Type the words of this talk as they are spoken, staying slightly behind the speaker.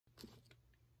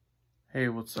Hey,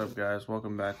 what's up guys?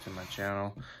 Welcome back to my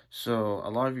channel. So, a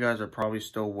lot of you guys are probably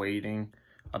still waiting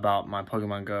about my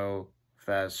Pokemon Go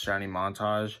Fast Shiny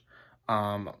Montage.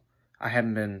 I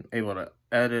haven't been able to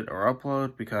edit or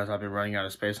upload because I've been running out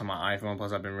of space on my iPhone,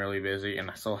 plus I've been really busy,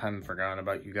 and I still haven't forgotten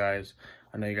about you guys.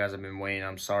 I know you guys have been waiting.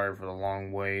 I'm sorry for the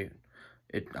long wait.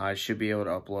 I should be able to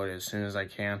upload it as soon as I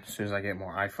can, as soon as I get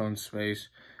more iPhone space.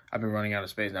 I've been running out of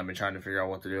space and I've been trying to figure out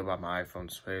what to do about my iPhone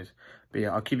space. But yeah,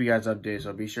 I'll keep you guys updated,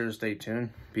 so be sure to stay tuned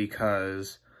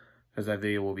because that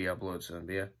video will be uploaded soon.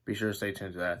 But yeah, be sure to stay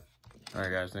tuned to that. Alright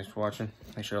guys, thanks for watching.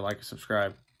 Make sure to like and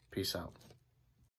subscribe. Peace out.